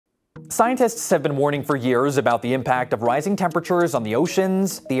Scientists have been warning for years about the impact of rising temperatures on the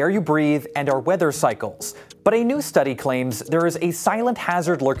oceans, the air you breathe, and our weather cycles. But a new study claims there is a silent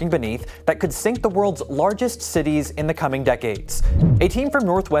hazard lurking beneath that could sink the world's largest cities in the coming decades. A team from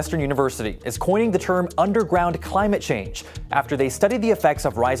Northwestern University is coining the term underground climate change after they studied the effects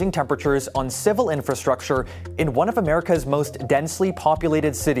of rising temperatures on civil infrastructure in one of America's most densely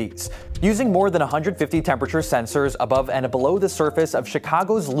populated cities. Using more than 150 temperature sensors above and below the surface of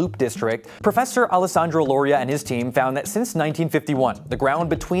Chicago's Loop District, Professor Alessandro Loria and his team found that since 1951, the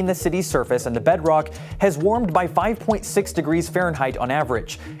ground between the city's surface and the bedrock has warmed by 5.6 degrees Fahrenheit on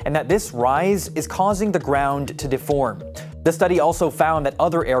average, and that this rise is causing the ground to deform. The study also found that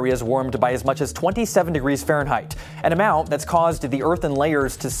other areas warmed by as much as 27 degrees Fahrenheit, an amount that's caused the earthen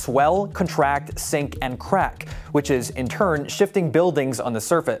layers to swell, contract, sink, and crack, which is in turn shifting buildings on the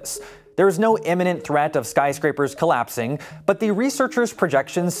surface. There is no imminent threat of skyscrapers collapsing, but the researchers'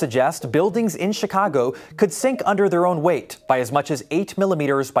 projections suggest buildings in Chicago could sink under their own weight by as much as 8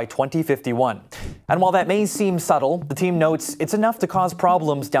 millimeters by 2051. And while that may seem subtle, the team notes it's enough to cause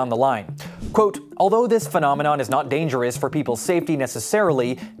problems down the line. Quote, although this phenomenon is not dangerous for people's safety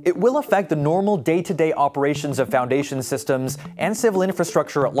necessarily, it will affect the normal day-to-day operations of foundation systems and civil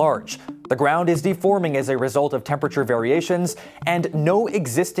infrastructure at large. The ground is deforming as a result of temperature variations, and no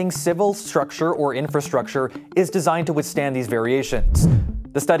existing civil structure or infrastructure is designed to withstand these variations.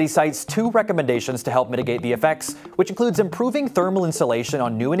 The study cites two recommendations to help mitigate the effects, which includes improving thermal insulation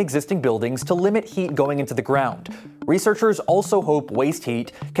on new and existing buildings to limit heat going into the ground. Researchers also hope waste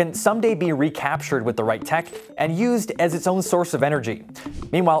heat can someday be recaptured with the right tech and used as its own source of energy.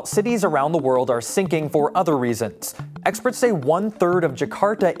 Meanwhile, cities around the world are sinking for other reasons. Experts say 1/3 of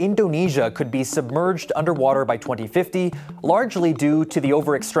Jakarta, Indonesia could be submerged underwater by 2050, largely due to the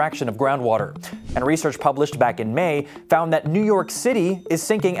over-extraction of groundwater. And research published back in May found that New York City is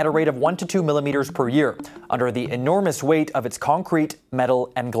sinking at a rate of 1 to 2 millimeters per year, under the enormous weight of its concrete,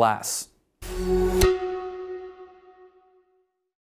 metal, and glass.